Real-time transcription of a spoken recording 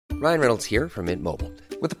Ryan Reynolds here from Mint Mobile.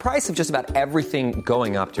 With the price of just about everything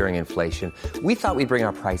going up during inflation, we thought we'd bring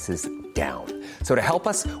our prices down. So to help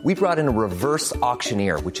us, we brought in a reverse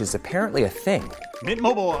auctioneer, which is apparently a thing. Mint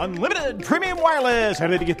Mobile Unlimited Premium Wireless. How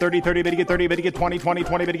to get 30, 30, bit to get 30, bit to get 20, 20,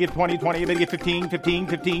 20, bit to get 20, 20, bit to get 15, 15,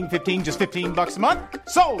 15, 15, just $15 a month?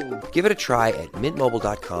 Sold! Give it a try at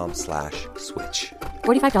mintmobile.com/switch.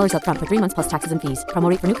 $45 up front for 3 months plus taxes and fees. Promo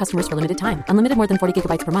rate for new customers for limited time. Unlimited more than 40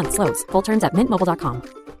 gigabytes per month. Slows full terms at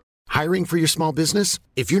mintmobile.com. Hiring for your small business?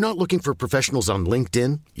 If you're not looking for professionals on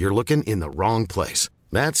LinkedIn, you're looking in the wrong place.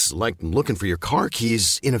 That's like looking for your car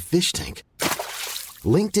keys in a fish tank.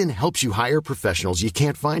 LinkedIn helps you hire professionals you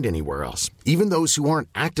can't find anywhere else, even those who aren't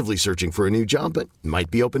actively searching for a new job but might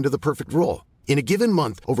be open to the perfect role. In a given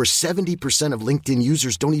month, over 70% of LinkedIn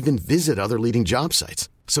users don't even visit other leading job sites.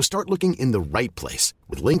 So start looking in the right place.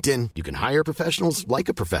 With LinkedIn, you can hire professionals like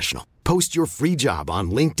a professional. Post your free job on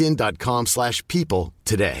linkedin.com/people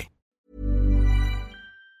today.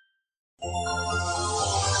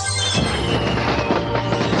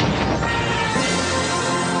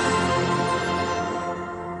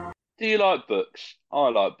 Do you like books? I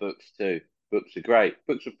like books too. Books are great.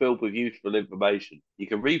 Books are filled with useful information. You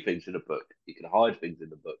can read things in a book. You can hide things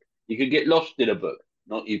in a book. You can get lost in a book.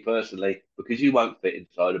 Not you personally, because you won't fit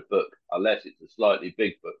inside a book unless it's a slightly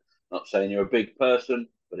big book. Not saying you're a big person,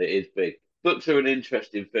 but it is big. Books are an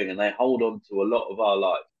interesting thing and they hold on to a lot of our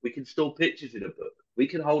life. We can store pictures in a book. We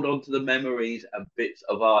can hold on to the memories and bits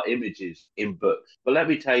of our images in books. But let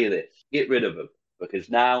me tell you this, get rid of them because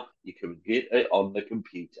now you can get it on the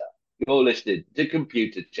computer. You're listening to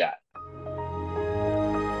Computer Chat.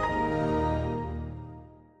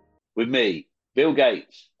 With me, Bill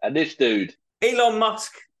Gates, and this dude, Elon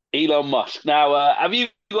Musk. Elon Musk. Now, have you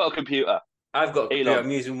got a computer? I've got a computer. Elon.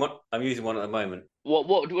 I'm using one at the moment.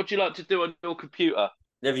 What do you like to do on your computer?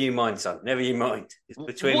 Never you mind, son. Never you mind. It's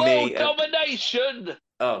between World me and... domination!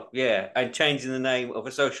 Oh, yeah. And changing the name of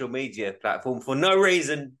a social media platform for no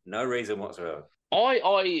reason. No reason whatsoever. I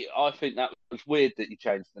think that was weird that you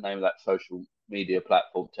changed the name of that social media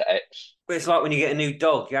platform to X. But it's like when you get a new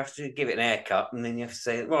dog, you have to give it an haircut and then you have to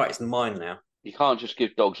say, right, it's mine now. You can't just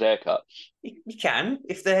give dogs haircuts. You can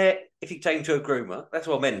if you take them to a groomer. That's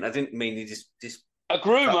what I meant. I didn't mean you just a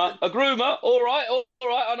groomer. All right.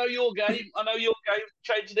 I know your game.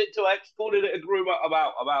 Changing it to X, calling it a groomer.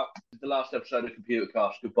 About the last episode of Computer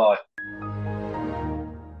Cast. Goodbye.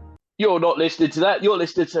 You're not listening to that. You're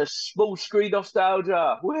listening to Small Screen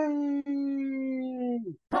Nostalgia. Whee!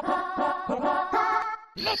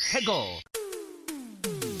 Let's go!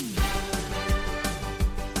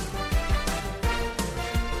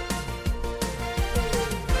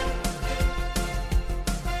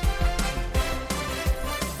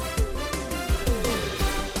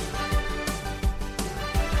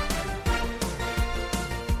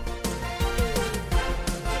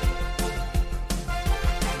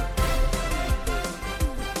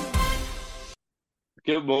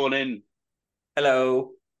 Good morning.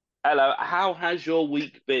 Hello. How has your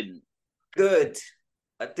week been? Good.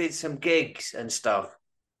 I did some gigs and stuff.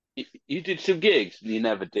 You did some gigs? You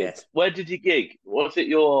never did. Yes. Where did you gig? Was it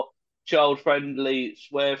your child-friendly,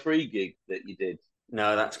 swear-free gig that you did?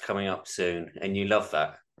 No, that's coming up soon, and you love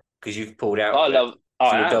that because you've pulled out.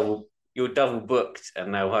 You're double booked,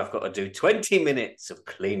 and now I've got to do 20 minutes of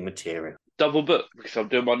clean material. Double booked because I'm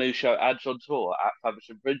doing my new show, Ads on Tour at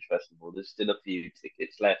Faversham Fringe Festival. There's still a few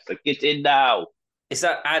tickets left, so get in now. Is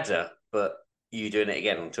that Adder, but you doing it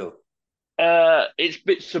again on tour? It's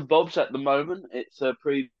bits and bobs at the moment. It's a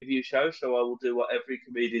preview show, so I will do what every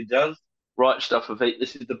comedian does. Write stuff of it.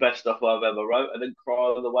 This is the best stuff I've ever wrote, and then cry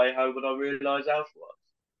on the way home when I realise how it was.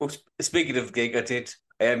 Well, speaking of gig, I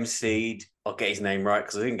MC'd, I'll get his name right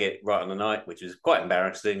because I didn't get it right on the night, which was quite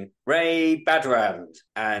embarrassing. Ray Badrand,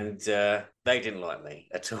 and they didn't like me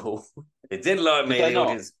at all. They didn't like me. The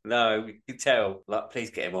audience, no, you could tell. Like,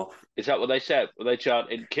 please get him off. Is that what they said? Were they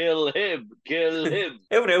chanting, "Kill him, kill him"?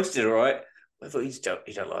 Everyone else did all right. I thought, you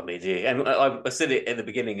don't like me, do you? And I said it in the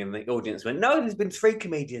beginning, and the audience went, "No, there's been 3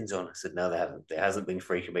 comedians on." I said, "No, there haven't. There hasn't been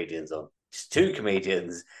 3 comedians on. It's 2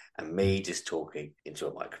 comedians and me just talking into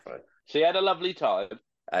a microphone." So you had a lovely time.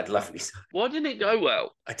 I had lovely. Why didn't it go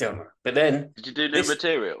well? I don't know. But then... Did you do new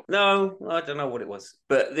material? No, I don't know what it was.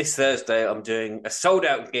 But this Thursday, I'm doing a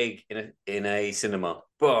sold-out gig in a cinema.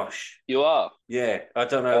 Bosh. You are? Yeah. I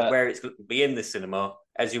don't know where it's going to be in the cinema.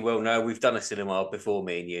 As you well know, we've done a cinema before,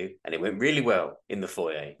 me and you, and it went really well in the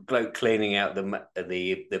foyer. Bloke cleaning out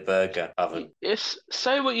the burger oven. Yes,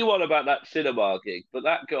 say what you want about that cinema gig, but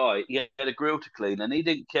that guy, he had a grill to clean, and he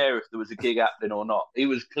didn't care if there was a gig happening or not. He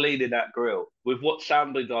was cleaning that grill with what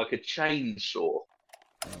sounded like a chainsaw.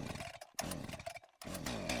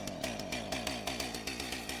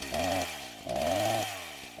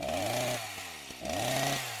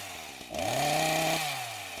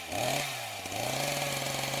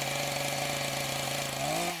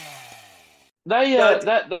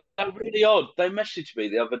 They're really odd. They messaged me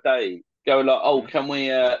the other day, going like, "Oh, can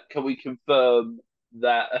we confirm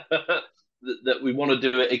that that we want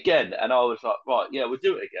to do it again?" And I was like, "Right, yeah, we'll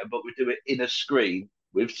do it again, but we'll do it in a screen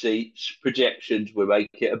with seats, projections. We'll make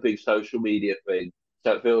it a big social media thing,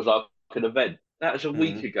 so it feels like an event." That was a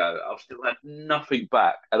week Mm. ago. I've still had nothing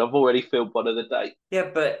back, and I've already filmed one of the dates. Yeah,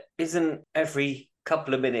 but isn't every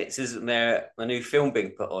couple of minutes, isn't there a new film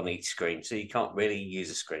being put on each screen? So you can't really use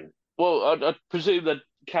a screen. Well, I presume they'd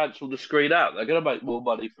cancel the screen out. They're going to make more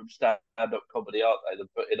money from stand-up comedy, aren't they, than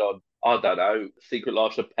putting on, I don't know, Secret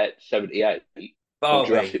Life of Pets 78 or Barbie,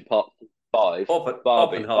 Jurassic Park 5,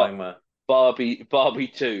 Barbie, Oppenheimer. Barbie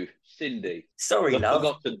 2, Cindy, Sorry, The love.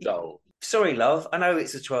 Forgotten Doll. Sorry, love. I know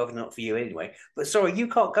it's a 12 not for you anyway, but sorry, you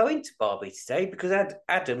can't go into Barbie today because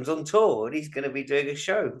Adam's on tour and he's going to be doing a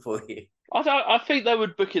show for you. I think they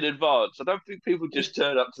would book in advance. I don't think people just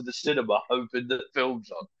turn up to the cinema hoping that film's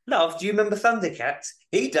on. Love, do you remember Thundercats?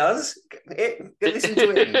 He does. Listen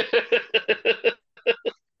to him.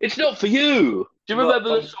 It's not for you. Do you Well,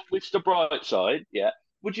 remember the song Mr. Brightside? Yeah.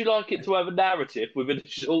 Would you like it to have a narrative within a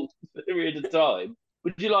short period of time?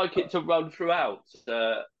 Would you like it to run throughout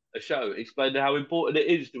a show, explaining how important it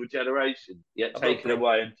is to a generation, yet taken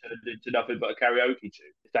away and turned into nothing but a karaoke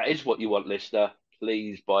tune? If that is what you want, listener,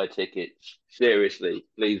 please buy tickets. Seriously,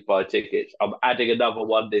 please buy tickets. I'm adding another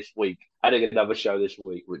one this week, adding another show this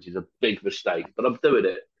week, which is a big mistake, but I'm doing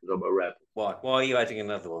it because I'm a rebel. Why? Why are you adding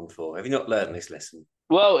another one for? Have you not learned this lesson?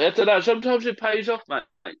 Well, I don't know. Sometimes it pays off, mate.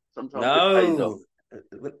 Sometimes it pays off. No.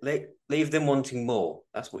 Leave them wanting more.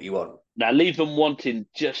 That's what you want. Now, leave them wanting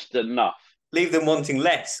just enough. Leave them wanting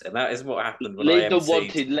less, and that is what happened when Leave I them MC'd.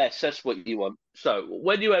 wanting less. That's what you want. So,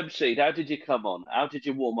 when you MC'd, how did you come on? How did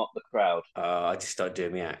you warm up the crowd? I just started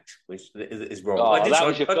doing my act, which is wrong. Oh, that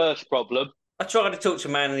was your first problem. I tried to talk to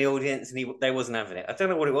a man in the audience, and they wasn't having it. I don't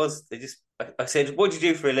know what it was. I said, "What do you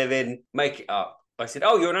do for a living? Make it up." I said,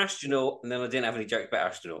 "Oh, you're an astronaut," and then I didn't have any jokes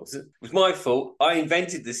about astronauts. It was my fault. I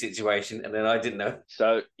invented the situation, and then I didn't know.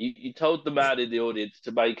 So you told the man in the audience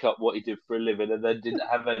to make up what he did for a living, and then didn't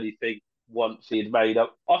have anything once he had made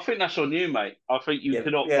up. I think that's on you, mate. I think you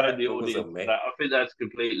cannot blame the audience for that. I think that's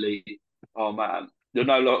completely. Oh man, you're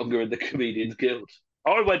no longer in the Comedians Guild.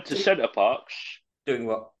 I went to Centre Parks. Doing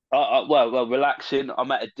what? Well, relaxing. I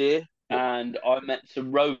met a deer and I met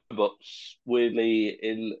some robots, weirdly,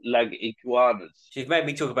 in lag iguanas. You've made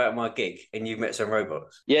me talk about my gig, and you've met some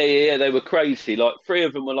robots. Yeah. They were crazy. Like, three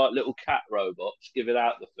of them were like little cat robots giving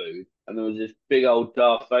out the food, and there was this big old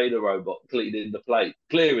Darth Vader robot clearing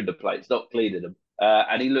the plates, not cleaning them.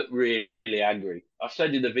 And he looked really, really angry. I'll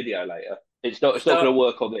send you the video later. It's not going to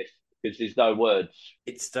work on this because there's no words.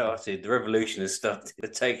 It started. The revolution has started.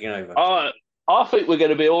 They're taking over. I think we're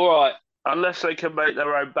going to be all right. Unless they can make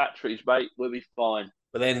their own batteries, mate, we'll be fine.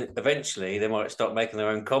 But then eventually they might start making their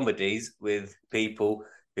own comedies with people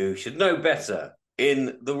who should know better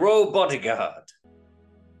in The Royal Bodyguard.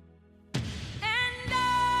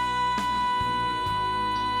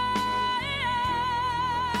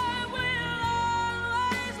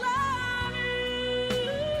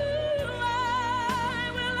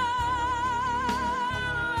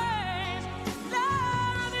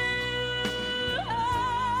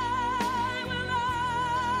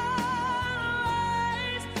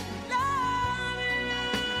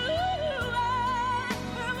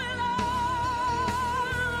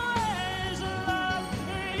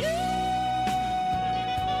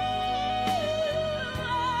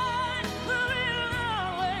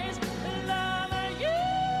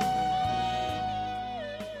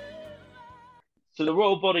 So The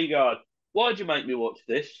Royal Bodyguard, why'd you make me watch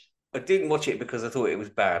this? I didn't watch it because I thought it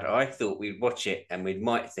was bad. I thought we'd watch it and we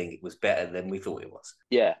might think it was better than we thought it was.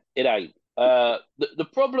 Yeah, it ain't. The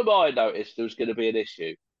problem I noticed there was going to be an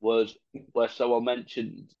issue was where someone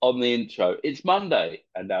mentioned on the intro, it's Monday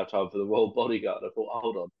and now time for The Royal Bodyguard. I thought,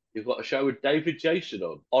 hold on, you've got a show with David Jason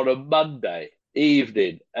on a Monday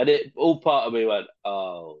evening. And all part of me went,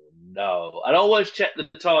 oh no. And I always check the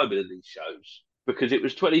timing of these shows because it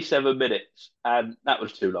was 27 minutes and that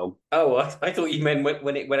was too long. Oh, I thought you meant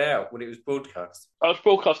when it went out, when it was broadcast. I was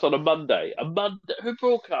broadcast on a Monday. A Monday? Who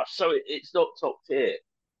broadcasts? So it's not top tier.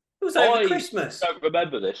 It was over Christmas. I don't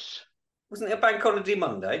remember this. Wasn't it a bank holiday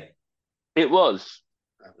Monday? It was.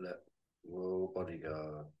 Have a look. Royal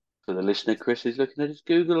Bodyguard. For the listener, Chris is looking at his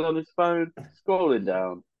Google on his phone, scrolling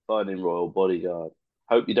down, finding Royal Bodyguard.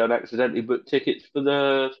 Hope you don't accidentally book tickets for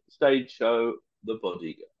the stage show, The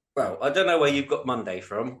Bodyguard. Well, I don't know where you've got Monday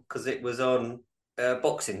from because it was on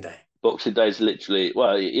Boxing Day. Boxing Day is literally,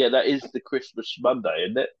 well, yeah, that is the Christmas Monday,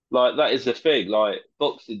 isn't it? Like, that is the thing. Like,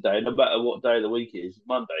 Boxing Day, no matter what day of the week it is,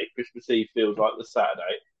 Monday, Christmas Eve feels like the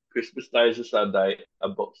Saturday. Christmas Day is a Sunday,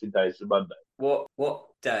 and Boxing Day is a Monday. What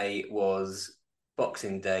day was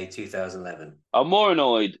Boxing Day 2011? I'm more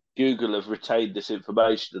annoyed Google have retained this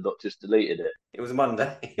information and not just deleted it. It was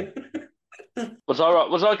Monday. Was I right?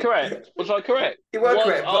 Was I correct? Was I correct? You were was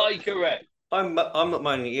correct. I correct? I'm not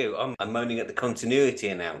moaning at you. I'm moaning at the continuity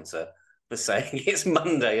announcer for saying it's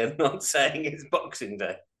Monday and not saying it's Boxing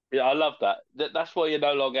Day. Yeah, I love that. That's why you're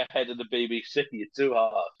no longer head of the BBC. You're too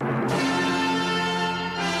hard.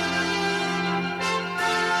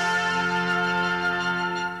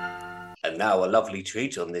 And now a lovely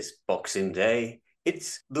treat on this Boxing Day.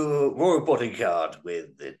 It's the Royal Bodyguard with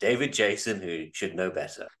David Jason, who should know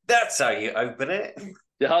better. That's how you open it.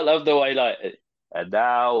 Yeah, I love the way like it. And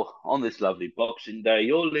now, on this lovely Boxing Day,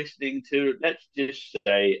 you're listening to, let's just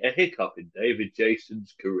say, a hiccup in David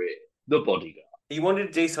Jason's career, The Bodyguard. He wanted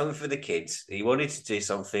to do something for the kids. He wanted to do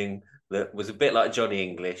something that was a bit like Johnny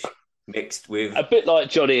English, mixed with... A bit like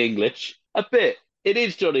Johnny English. A bit. It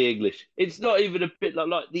is Johnny English. It's not even a bit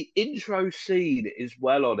like the intro scene is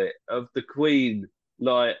well on it of the Queen.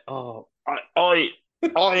 Like, oh,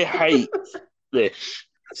 I hate this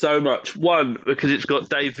so much. One, because it's got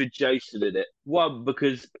David Jason in it. One,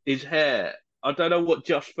 because his hair. I don't know what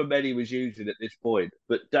Just for Men he was using at this point,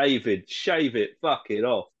 but David, shave it fucking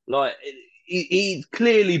off. Like, he's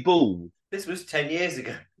clearly bald. This was 10 years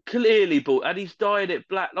ago. Clearly bald, and he's dyed it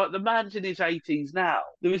black. Like, the man's in his 80s now.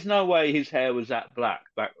 There was no way his hair was that black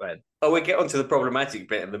back then. Oh, we get onto the problematic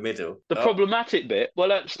bit in the middle. The problematic bit? Well,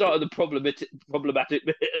 let's start at the problematic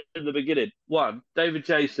bit in the beginning. One, David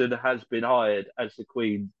Jason has been hired as the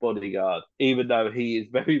Queen's bodyguard, even though he is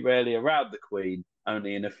very rarely around the Queen,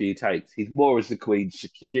 only in a few takes. He's more as the Queen's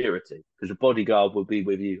security, because a bodyguard will be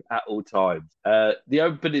with you at all times. The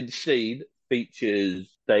opening scene features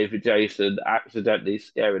David Jason accidentally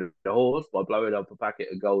scaring a horse by blowing up a packet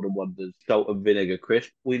of Golden Wonders salt and vinegar crisp.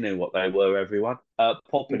 We knew what they were, everyone.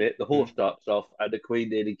 Popping it, the horse starts off, and the Queen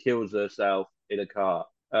nearly kills herself in a car.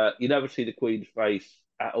 You never see the Queen's face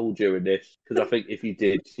at all during this, because I think if you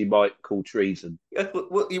did, she might call treason.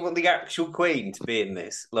 You want the actual Queen to be in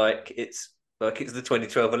this? Like it's the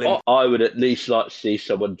 2012 Olympics. I would at least like to see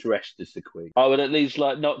someone dressed as the Queen. I would at least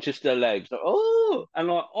like not just her legs. Like, oh, and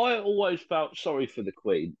like I always felt sorry for the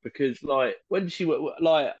Queen because like when she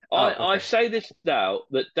like I say this now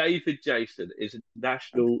that David Jason is a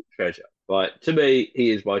national treasure. Right, to me,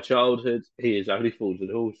 he is my childhood. He is Only Fools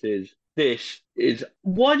and Horses. This is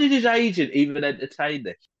why did his agent even entertain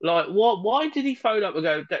this? Like, what? Why did he phone up and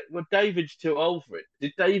go, well, David's too old for it?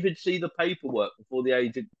 Did David see the paperwork before the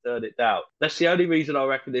agent turned it down? That's the only reason I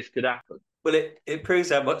reckon this could happen. Well, it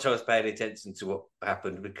proves how much I was paying attention to what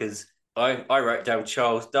happened because I wrote down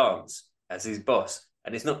Charles Dance as his boss,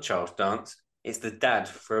 and it's not Charles Dance, it's the dad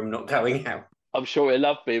from Not Going Out. I'm sure he'll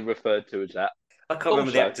love being referred to as that. I can't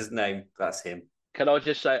remember the actor's name. That's him. Can I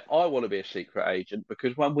just say, I want to be a secret agent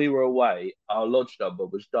because when we were away, our lodge number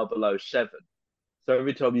was 007. So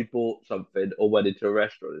every time you bought something or went into a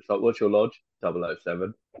restaurant, it's like, what's your lodge?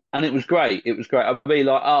 007. And it was great. It was great. I mean,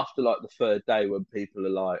 like after like the third day when people are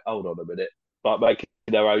like, hold on a minute, like making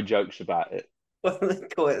their own jokes about it. What do they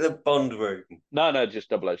call it? The Bond room? No, just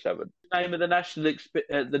 007. Name of the National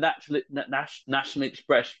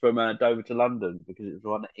Express from Dover to London because it was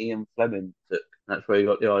one that Ian Fleming took. That's where he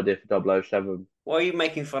got the idea for 007. Why are you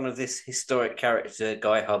making fun of this historic character,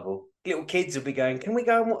 Guy Hubble? Little kids will be going, can we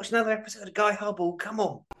go and watch another episode of Guy Hubble? Come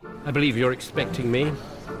on. I believe you're expecting me,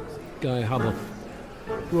 Guy Hubble,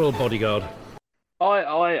 Royal Bodyguard.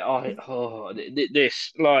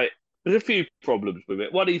 This, like, there's a few problems with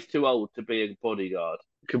it. One, he's too old to be a bodyguard.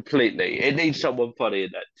 Completely. It needs someone funny in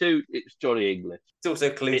that. Two, it's Johnny English. It's also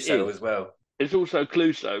Clouseau as well. It's also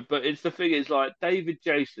Clouseau, but it's the thing is like David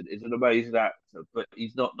Jason is an amazing actor, but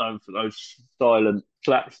he's not known for those silent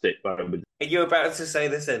slapstick moments. Are you about to say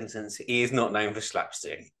the sentence, he is not known for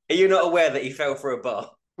slapstick? Are you not aware that he fell for a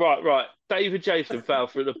bar? Right. David Jason fell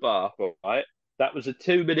through the bar, right? That was a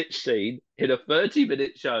 2-minute scene in a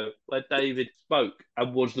 30-minute show where David spoke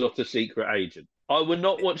and was not a secret agent. I would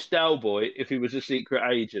not watch Delboy if he was a secret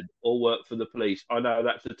agent or worked for the police. I know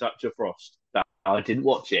that's a touch of frost. I didn't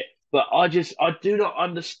watch it. But I do not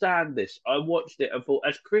understand this. I watched it and thought,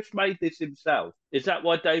 has Chris made this himself? Is that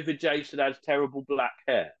why David Jason has terrible black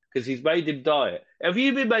hair? Because he's made him dye it. Have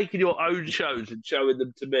you been making your own shows and showing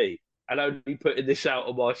them to me and only putting this out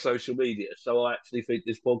on my social media? So I actually think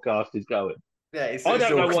this podcast is going. Yeah, I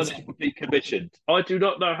don't know why this would be commissioned. I do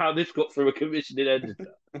not know how this got through a commissioning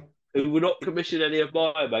editor. Who would not commission any of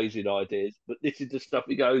my amazing ideas, but this is the stuff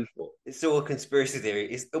he goes for. It's all a conspiracy theory.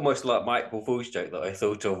 It's almost like Michael Fool's joke that I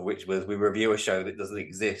thought of, which was we review a show that doesn't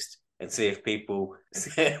exist, and see if people,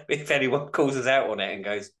 if anyone calls us out on it and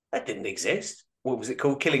goes, that didn't exist. What was it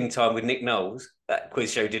called? Killing Time with Nick Knowles. That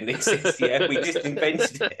quiz show didn't exist. Yeah, we just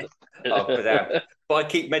invented it. But I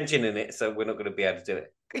keep mentioning it, so we're not going to be able to do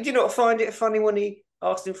it. Could you not find it funny when he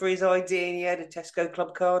asked him for his ID and he had a Tesco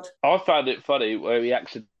club card? I found it funny where he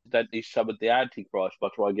accidentally summoned the Antichrist by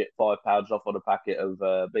trying to get £5 off on a packet of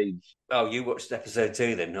beans. Oh, you watched episode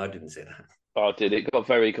 2 then? I didn't see that. I did. It got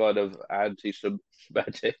very kind of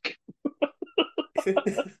anti-Semitic.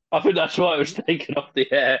 I think that's why it was taken off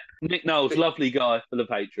the air. Nick Knowles, lovely guy, full of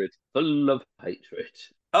hatred. Full of hatred.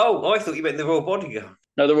 Oh, I thought you meant the Royal Bodyguard.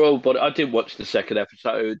 No, the Royal Body. I did watch the second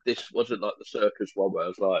episode. This wasn't like the circus one where I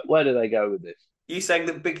was like, where do they go with this? You saying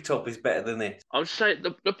that Big Top is better than this? I'm saying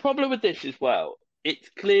the problem with this as well, it's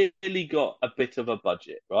clearly got a bit of a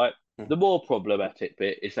budget, right? The more problematic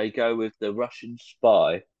bit is they go with the Russian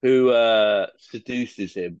spy who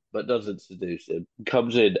seduces him but doesn't seduce him,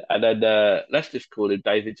 comes in, and then let's just call him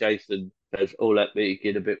David Jason, says, oh, let me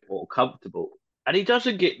get a bit more comfortable. And he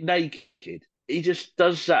doesn't get naked. He just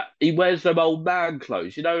does that. He wears them old man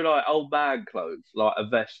clothes, like old man clothes, like a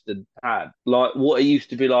vest and pad, like what it used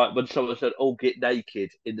to be like when someone said, oh, get naked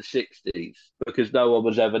in the 60s, because no one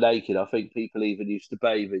was ever naked. I think people even used to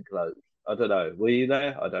bathe in clothes. I don't know. Were you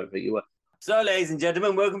there? I don't think you were. So, ladies and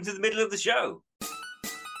gentlemen, welcome to the middle of the show.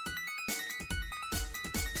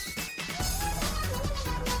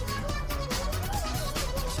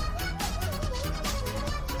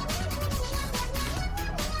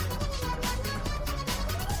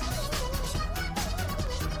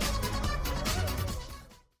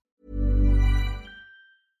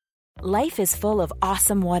 Life is full of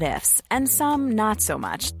awesome what-ifs, and some not so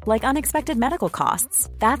much, like unexpected medical costs.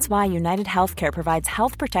 That's why United Healthcare provides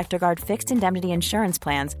Health Protector Guard fixed indemnity insurance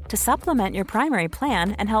plans to supplement your primary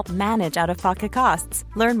plan and help manage out-of-pocket costs.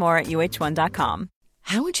 Learn more at uh1.com.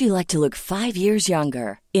 How would you like to look 5 years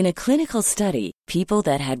younger? In a clinical study, people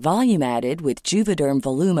that had volume added with Juvederm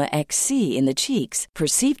Voluma XC in the cheeks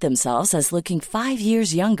perceived themselves as looking 5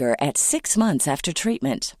 years younger at 6 months after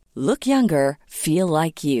treatment. Look younger, feel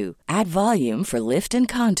like you. Add volume for lift and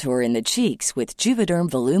contour in the cheeks with Juvederm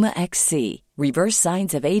Voluma XC. Reverse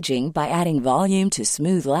signs of aging by adding volume to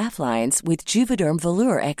smooth laugh lines with Juvederm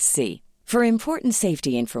Volure XC. For important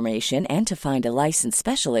safety information and to find a licensed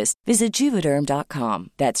specialist, visit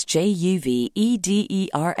Juvederm.com. That's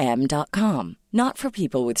JUVEDERM.com. Not for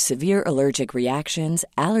people with severe allergic reactions,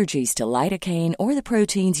 allergies to lidocaine, or the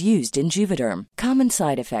proteins used in Juvederm. Common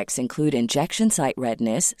side effects include injection site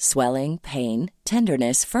redness, swelling, pain,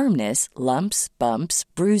 tenderness, firmness, lumps, bumps,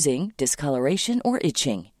 bruising, discoloration, or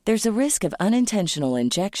itching. There's a risk of unintentional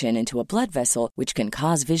injection into a blood vessel, which can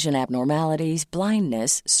cause vision abnormalities,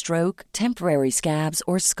 blindness, stroke, temporary scabs,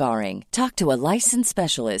 or scarring. Talk to a licensed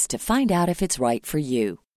specialist to find out if it's right for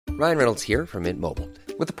you. Ryan Reynolds here from Mint Mobile.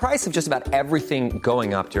 With the price of just about everything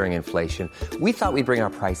going up during inflation, we thought we'd bring our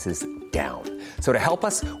prices down. So to help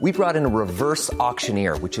us, we brought in a reverse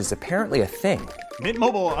auctioneer, which is apparently a thing. Mint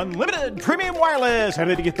Mobile Unlimited Premium Wireless. How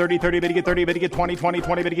to get 30, 30, bit to get 30, bit to get 20, 20,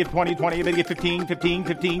 20, bit to get 20, 20, bit to get 15, 15,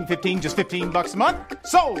 15, 15, just $15 a month?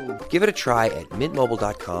 Sold! Give it a try at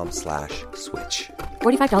mintmobile.com/switch.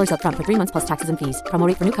 $45 up front for 3 months plus taxes and fees. Promo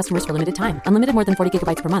rate for new customers for limited time. Unlimited more than 40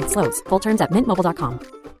 gigabytes per month. Slows full terms at mintmobile.com.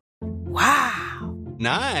 Wow.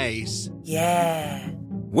 Nice. Yeah.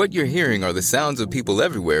 What you're hearing are the sounds of people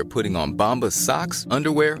everywhere putting on Bombas socks,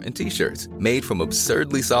 underwear, and T-shirts made from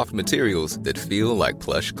absurdly soft materials that feel like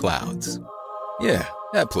plush clouds. Yeah,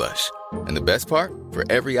 that plush. And the best part? For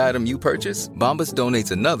every item you purchase, Bombas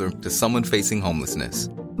donates another to someone facing homelessness.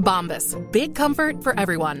 Bombas. Big comfort for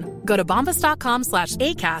everyone. Go to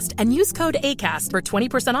bombas.com/ACAST and use code ACAST for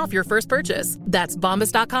 20% off your first purchase. That's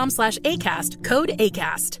bombas.com/ACAST. Code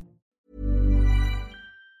ACAST.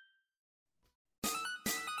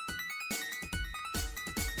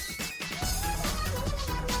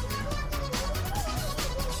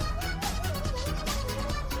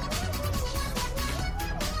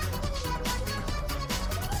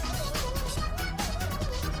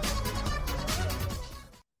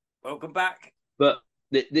 Welcome back. But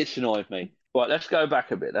this annoyed me. Right, let's go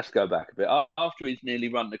back a bit. After he's nearly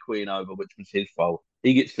run the Queen over, which was his fault,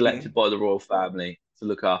 he gets selected by the royal family to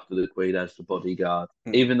look after the Queen as the bodyguard.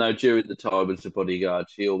 Even though during the time as the bodyguard,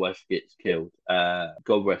 she almost gets killed.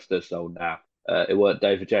 God rest her soul now. It weren't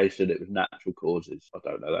David Jason, it was natural causes. I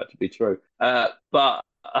don't know that to be true. But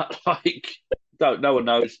no one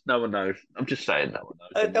knows. I'm just saying no one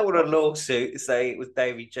knows. I don't want a lawsuit to say it was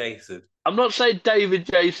David Jason. I'm not saying David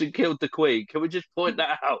Jason killed the Queen. Can we just point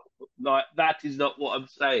that out? Like, that is not what I'm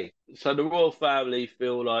saying. So the royal family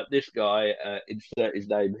feel like this guy, insert his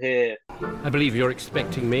name here. I believe you're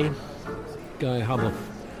expecting me, Guy Hubble,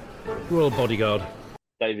 Royal Bodyguard.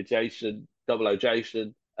 David Jason, Double O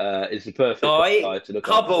Jason, is the perfect guy to look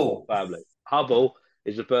after the royal family. Hubble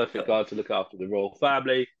is the perfect guy to look after the royal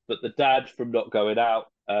family, but the dad from Not Going Out,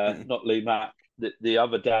 not Lee Mack, the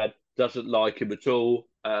other dad doesn't like him at all,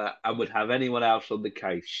 and would have anyone else on the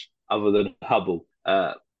case other than Hubble.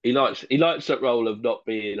 He likes that role of not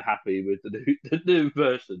being happy with the new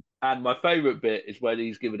person. And my favourite bit is when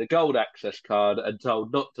he's given a gold access card and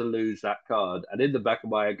told not to lose that card. And in the back of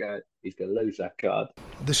my head, going, he's going to lose that card.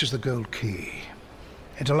 This is the gold key.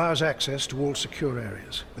 It allows access to all secure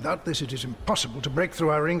areas. Without this, it is impossible to break through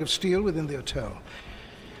our ring of steel within the hotel.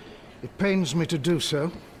 It pains me to do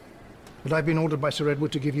so, but I've been ordered by Sir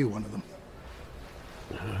Edward to give you one of them.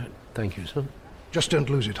 All right. Thank you, sir. Just don't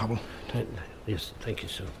lose it, Hubble. Yes, thank you,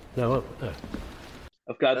 sir. No.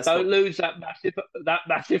 Don't lose that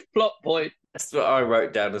massive plot point. That's what I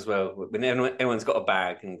wrote down as well. When everyone's got a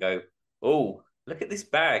bag and go, oh, look at this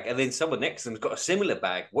bag. And then someone next to them's got a similar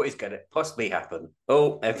bag. What is going to possibly happen?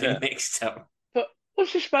 Oh, everything mixed up. But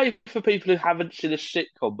what's this made for people who haven't seen a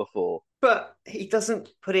sitcom before? But he doesn't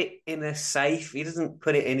put it in a safe. He doesn't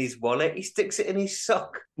put it in his wallet. He sticks it in his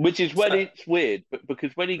sock. Which is when it's weird,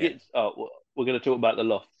 because when he gets... Oh, we're going to talk about the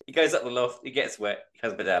loft. He goes up the loft, he gets wet, he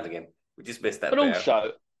comes back down again. We just missed that. But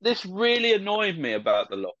also, this really annoyed me about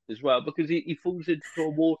the loft as well, because he falls into a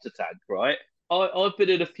water tank, right? I've been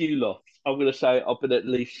in a few lofts. I'm going to say I've been at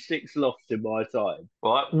least 6 lofts in my time,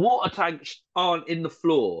 right? Water tanks aren't in the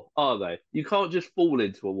floor, are they? You can't just fall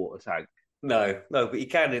into a water tank. No, but you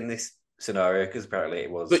can in this scenario, because apparently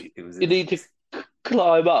it was. You need to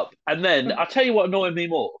climb up. And then, I'll tell you what annoyed me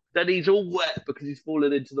more. Then he's all wet because he's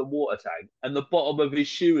fallen into the water tank, and the bottom of his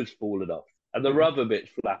shoe has fallen off, and the rubber bit's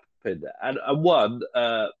flapping there. And I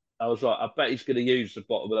was like, I bet he's going to use the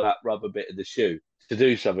bottom of that rubber bit in the shoe to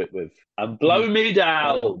do something with. And blow me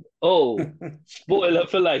down. Oh, spoiler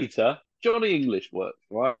for later. Johnny English works,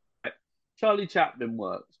 right? Charlie Chaplin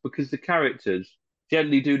works because the characters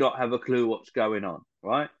generally do not have a clue what's going on,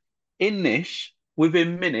 right? In this,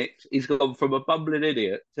 within minutes, he's gone from a bumbling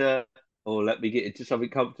idiot to... let me get into something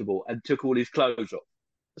comfortable, and took all his clothes off.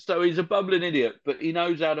 So he's a bumbling idiot, but he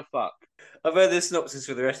knows how to fuck. I've heard the synopsis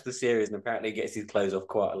for the rest of the series, and apparently he gets his clothes off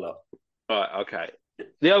quite a lot. Right, okay.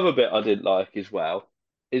 The other bit I didn't like as well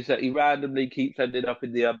is that he randomly keeps ending up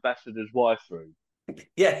in the ambassador's wife's room.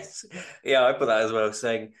 Yes. Yeah, I put that as well,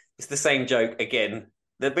 saying it's the same joke again.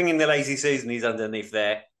 They're bringing the lazy Susan, he's underneath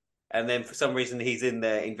there, and then for some reason he's in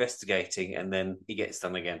there investigating, and then he gets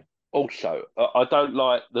done again. Also, I don't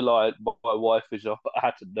like the line, my wife is at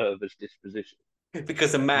a nervous disposition.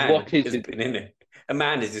 Because a man has been in it. A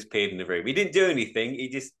man has just appeared in the room. He didn't do anything. He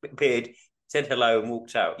just appeared, said hello, and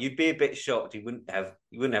walked out. You'd be a bit shocked. You wouldn't have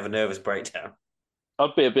a nervous breakdown.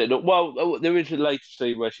 I'd be a bit... Well, there is a later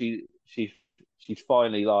scene where she's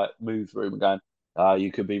finally like moved the room and going,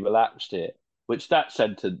 you could be relaxed here. Which that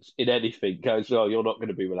sentence in anything goes, oh, you're not going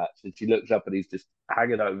to be relaxed. And she looks up and he's just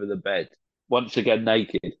hanging over the bed, once again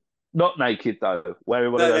naked. Not naked though,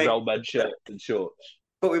 wearing one of those old man shirts and shorts.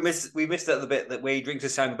 But we missed out the bit that where he drinks a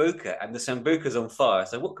sambuca and the sambuca's on fire.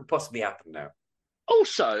 So what could possibly happen now?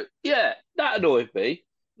 Also, yeah, that annoyed me.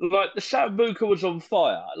 Like the sambuca was on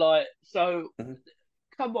fire. Like, so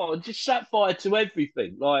come on, just set fire to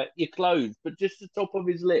everything. Like your clothes, but just the top of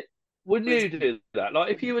his lip. Wouldn't you do that?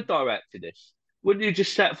 Like if you were directing this, wouldn't you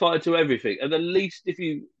just set fire to everything? And at least if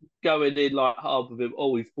you go in like half of him,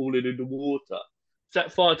 he's falling into water.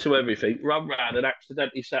 Set fire to everything, run round and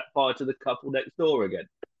accidentally set fire to the couple next door again.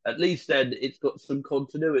 At least then it's got some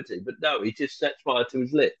continuity. But no, he just sets fire to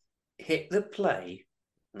his lip. Hit the play.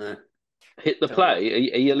 No. Hit the play?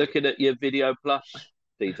 Are you looking at your Video Plus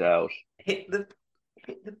details? Hit the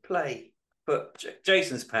play. But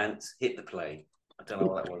Jason's pants, hit the play. I don't know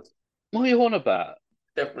what that was. What are you on about?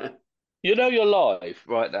 Definitely. You know you're live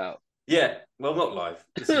right now. Yeah, well, not live.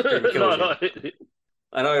 This is no.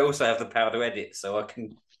 And I also have the power to edit, so I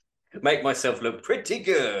can make myself look pretty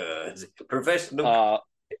good. Professional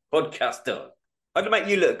podcaster. I'd make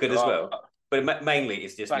you look good as well, but mainly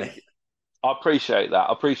it's just me. I appreciate that.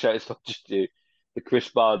 I appreciate it's not just you. The Chris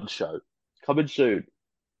Barnes show. Coming soon.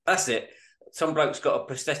 That's it. Some bloke's got a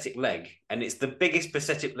prosthetic leg, and it's the biggest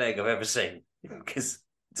prosthetic leg I've ever seen, because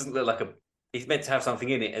it doesn't look like he's meant to have something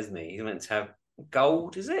in it, isn't he? He's meant to have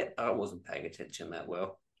gold, is it? I wasn't paying attention that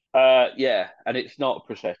well. Yeah, and it's not a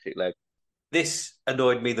prosthetic leg. This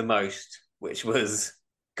annoyed me the most, which was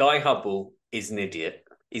Guy Hubble is an idiot.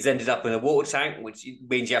 He's ended up in a water tank, which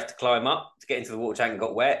means you have to climb up to get into the water tank and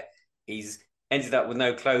got wet. He's ended up with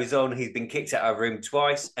no clothes on. He's been kicked out of a room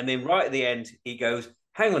twice. And then right at the end, he goes,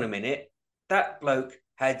 hang on a minute. That bloke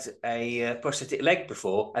had a prosthetic leg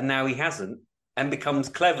before, and now he hasn't, and becomes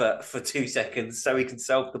clever for 2 seconds so he can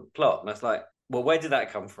solve the plot. And I was like, well, where did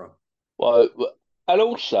that come from? Well, and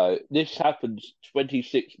also, this happens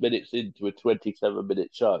 26 minutes into a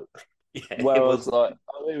 27-minute show. Yeah, where I was like,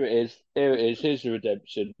 oh, here it is, here's the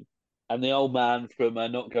redemption. And the old man from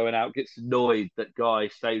Not Going Out gets annoyed that Guy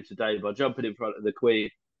saves the day by jumping in front of the Queen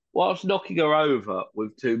whilst knocking her over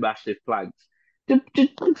with 2 massive planks. Do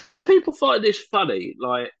people find this funny,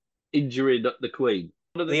 like injuring the Queen?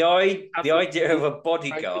 The idea of a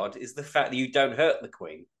bodyguard is the fact that you don't hurt the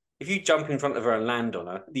Queen. If you jump in front of her and land on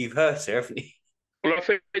her, you've hurt her, haven't you? Well, I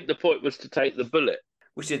think the point was to take the bullet.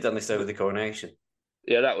 We should have done this over the coronation.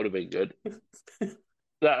 Yeah, that would have been good.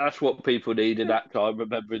 That's what people need in that time,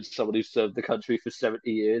 remembering someone who served the country for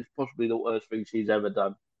 70 years, possibly the worst thing she's ever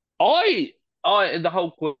done. I in the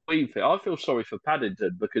whole Queen thing, I feel sorry for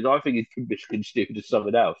Paddington because I think he's misconstrued as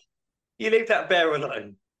something else. You leave that bear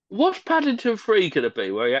alone. What's Paddington 3 going to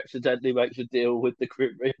be, where he accidentally makes a deal with the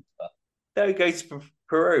Grim Reaper? No, he goes to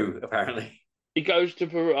Peru, apparently. He goes to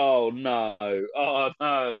Peru. Oh, no.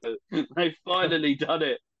 They've finally done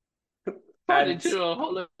it. Paddington on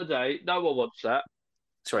holiday. No one wants that.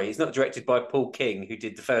 Sorry, he's not directed by Paul King, who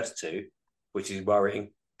did the first 2, which is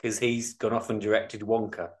worrying, because he's gone off and directed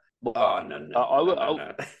Wonka.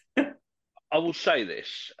 No. I will say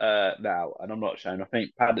this now, and I'm not saying I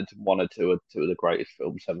think Paddington 1 or 2 are 2 of the greatest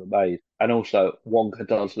films ever made. And also, Wonka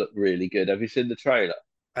does look really good. Have you seen the trailer?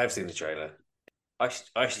 I have seen the trailer. I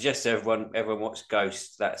suggest everyone watch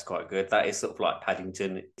Ghost. That's quite good. That is sort of like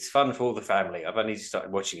Paddington. It's fun for all the family. I've only just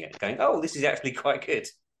started watching it, going, oh, this is actually quite good.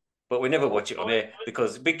 But we never watch it on here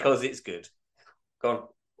because it's good. Go on.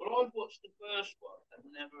 Well, I've watched the first one and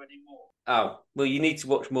never anymore. Oh, well, you need to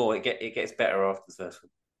watch more. It gets better after the first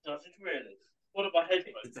one. Does it really? What about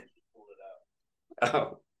headphones?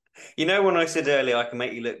 Oh, you know when I said earlier I can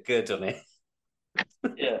make you look good on it?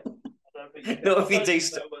 Yeah. I don't think Not if you do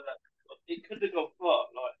stuff. It could have gone far.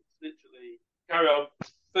 Like, literally, carry on.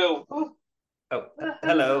 Phil. Oh,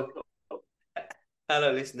 hello.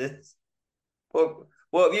 Hello, listeners.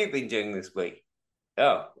 What have you been doing this week?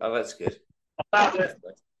 Oh, that's good.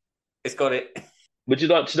 It's got it. Would you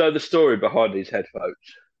like to know the story behind these headphones?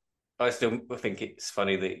 I still think it's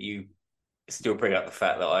funny that you still bring up the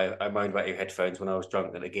fact that I moaned about your headphones when I was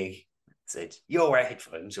drunk at a gig. I said, your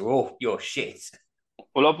headphones are all your shit.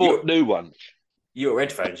 Well, I bought new ones. Your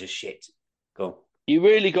headphones are shit. Go on. You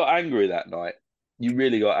really got angry that night.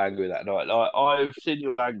 Like, I've seen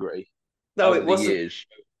you angry. No, it wasn't.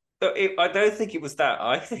 I don't think it was that.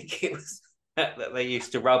 I think it was that they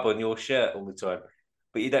used to rub on your shirt all the time.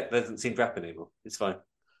 But that doesn't seem to happen anymore. It's fine.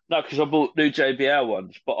 No, because I bought new JBL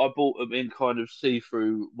ones, but I bought them in kind of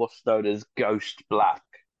see-through, what's known as ghost black.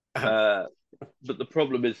 But the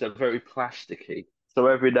problem is they're very plasticky. So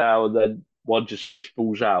every now and then one just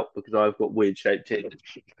falls out because I've got weird-shaped teeth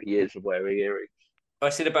for years of wearing earrings. I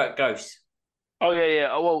said about ghosts. Oh, yeah.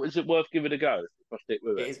 Oh, well, is it worth giving a go if I stick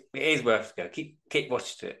with it? It is worth a go. Keep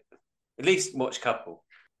watching it. At least watch a couple.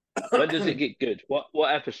 When does it get good?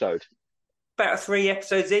 What episode? About 3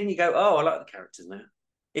 episodes in, you go, oh, I like the characters now.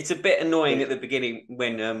 It's a bit annoying at the beginning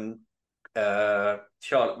when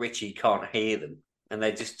Charlotte Ritchie can't hear them and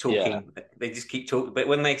they're just talking. Yeah. They just keep talking. But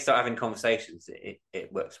when they start having conversations,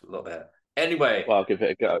 it works a lot better. Anyway. Well, I'll give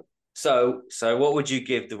it a go. So what would you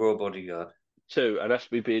give The Royal Bodyguard? 2, and that's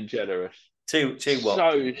me being generous. 2 what?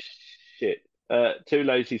 So shit. 2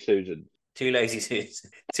 Lazy Susans. 2 Lazy Susans.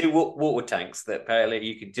 2 water tanks that apparently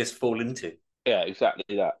you could just fall into. Yeah,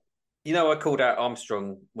 exactly that. You know, I called out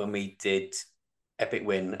Armstrong when we did Epic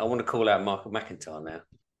Win. I want to call out Michael McIntyre now.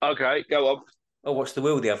 Okay, go on. I watched The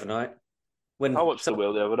Wheel the other night. I watched The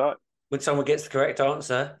Wheel the other night. When someone gets the correct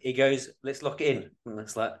answer, he goes, let's lock it in. And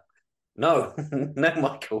it's like, no, no,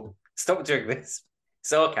 Michael, stop doing this.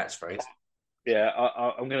 It's our catchphrase. Yeah,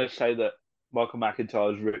 I'm going to say that Michael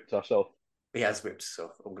McIntyre's ripped us off. He has ripped us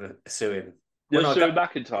off. I'm going to sue him. You're suing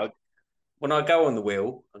McIntyre? When I go on the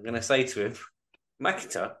wheel, I'm going to say to him,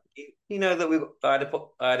 McIntyre, you know that I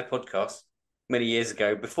had a podcast many years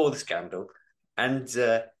ago before the scandal, and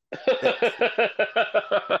and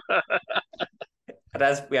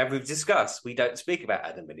as we've discussed, we don't speak about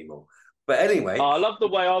Adam anymore. But anyway, I love the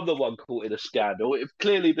way I'm the one caught in a scandal. It'd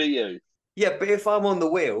clearly be you. Yeah, but if I'm on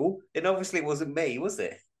the wheel, then obviously it wasn't me, was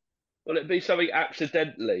it? Well, it'd be something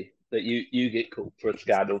accidentally that you get caught for a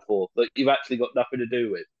scandal for that you've actually got nothing to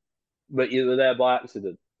do with, but you were there by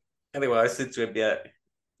accident. Anyway, I said to him, yeah,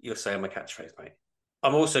 you're saying my catchphrase, mate.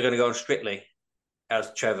 I'm also going to go on Strictly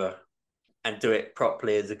as Trevor and do it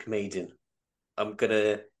properly as a comedian. I'm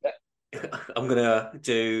gonna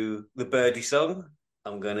do the birdie song.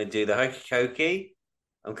 I'm gonna do the hokey cokey.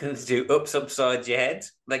 I'm gonna do ups upside your head.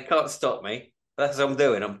 They can't stop me. That's what I'm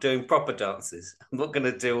doing. I'm doing proper dances. I'm not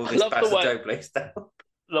gonna do all this Paso Doble stuff.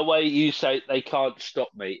 The way you say they can't stop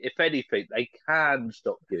me. If anything, they can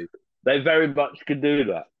stop you. They very much can do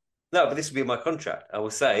that. No, but this will be my contract. I will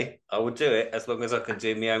say I will do it as long as I can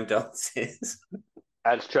do my own dances.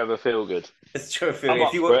 That's Trevor Feelgood. It's Trevor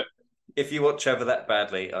Feelgood. If you want Trevor that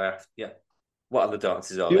badly, I have. Yeah. What other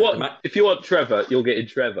dances are there? If you want Trevor, you'll get in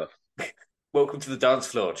Trevor. Welcome to the dance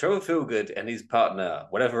floor. Trevor Feelgood and his partner,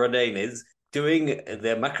 whatever her name is, doing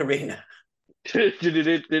their Macarena.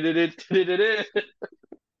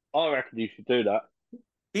 I reckon you should do that.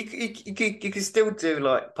 You could still do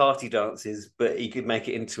like party dances, but you could make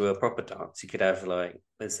it into a proper dance. You could have like,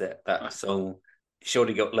 what's that song?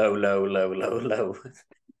 Shorty got low, low, low, low, low.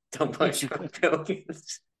 Don't punch my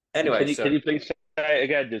pills. Anyway, can you please say it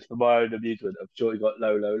again just for my own amusement? I'm sure you got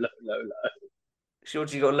low, low, low, low, low.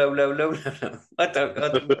 Shorty got low, low, low, low, low. I don't know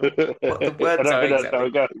what the words are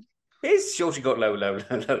exactly. Is Shorty got low, low,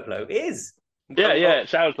 low, low, low? Is. Yeah, it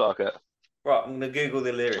sounds like it. Right, I'm gonna Google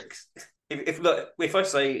the lyrics. If I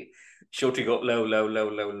say Shorty got low, low, low,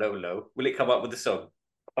 low, low, low, will it come up with the song?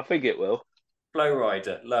 I think it will. Flow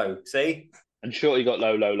Rider, low. See? And Shorty got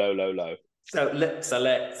low, low, low, low, low. So let's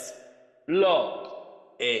lock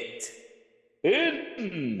it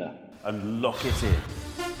in and lock it in.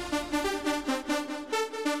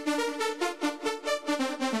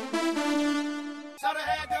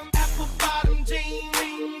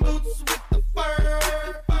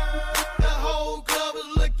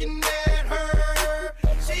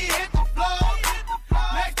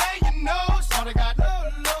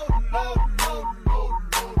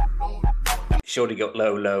 Shorty got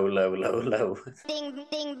low, low, low, low, low. Ding,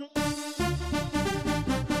 ding.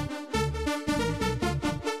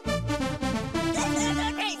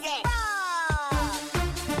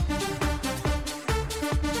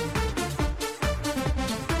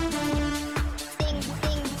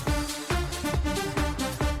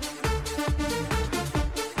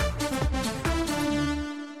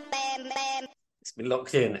 It's been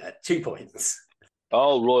locked in at 2 points.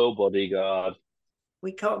 Oh, Royal Bodyguard.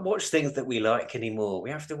 We can't watch things that we like anymore. We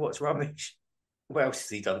have to watch rubbish. What else has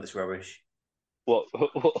he done that's rubbish? What?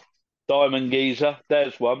 Diamond Geezer.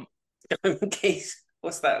 There's one. Diamond Geezer?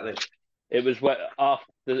 What's that then? It was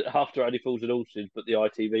after Only Fools and Horses, but the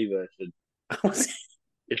ITV version.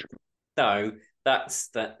 No, that's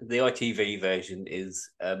that. The ITV version is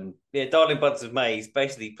Darling Buds of May is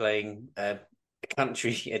basically playing a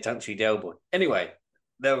country Del Boy. Anyway.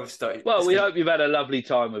 There we've started. Well, we hope you've had a lovely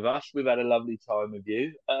time with us. We've had a lovely time with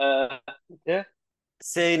you. Yeah.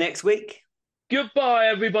 See you next week. Goodbye,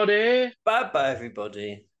 everybody. Bye-bye,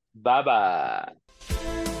 everybody. Bye-bye.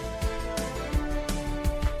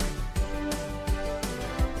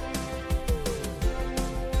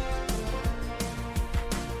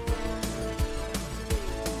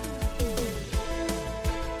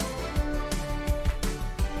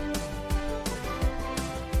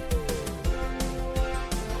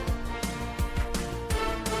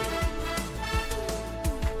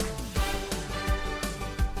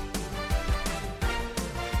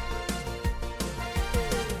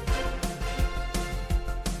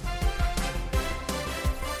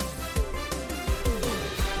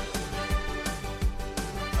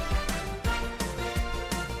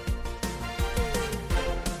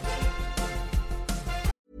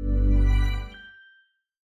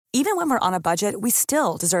 Even when we're on a budget, we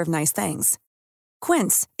still deserve nice things.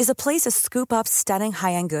 Quince is a place to scoop up stunning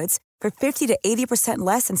high-end goods for 50 to 80%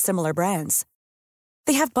 less than similar brands.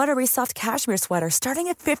 They have buttery soft cashmere sweaters starting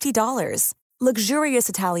at $50, luxurious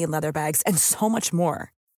Italian leather bags, and so much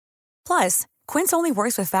more. Plus, Quince only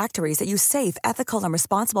works with factories that use safe, ethical, and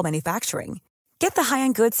responsible manufacturing. Get the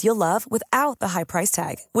high-end goods you'll love without the high price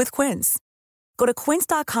tag with Quince. Go to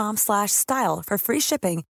quince.com/style for free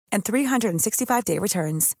shipping and 365-day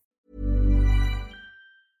returns.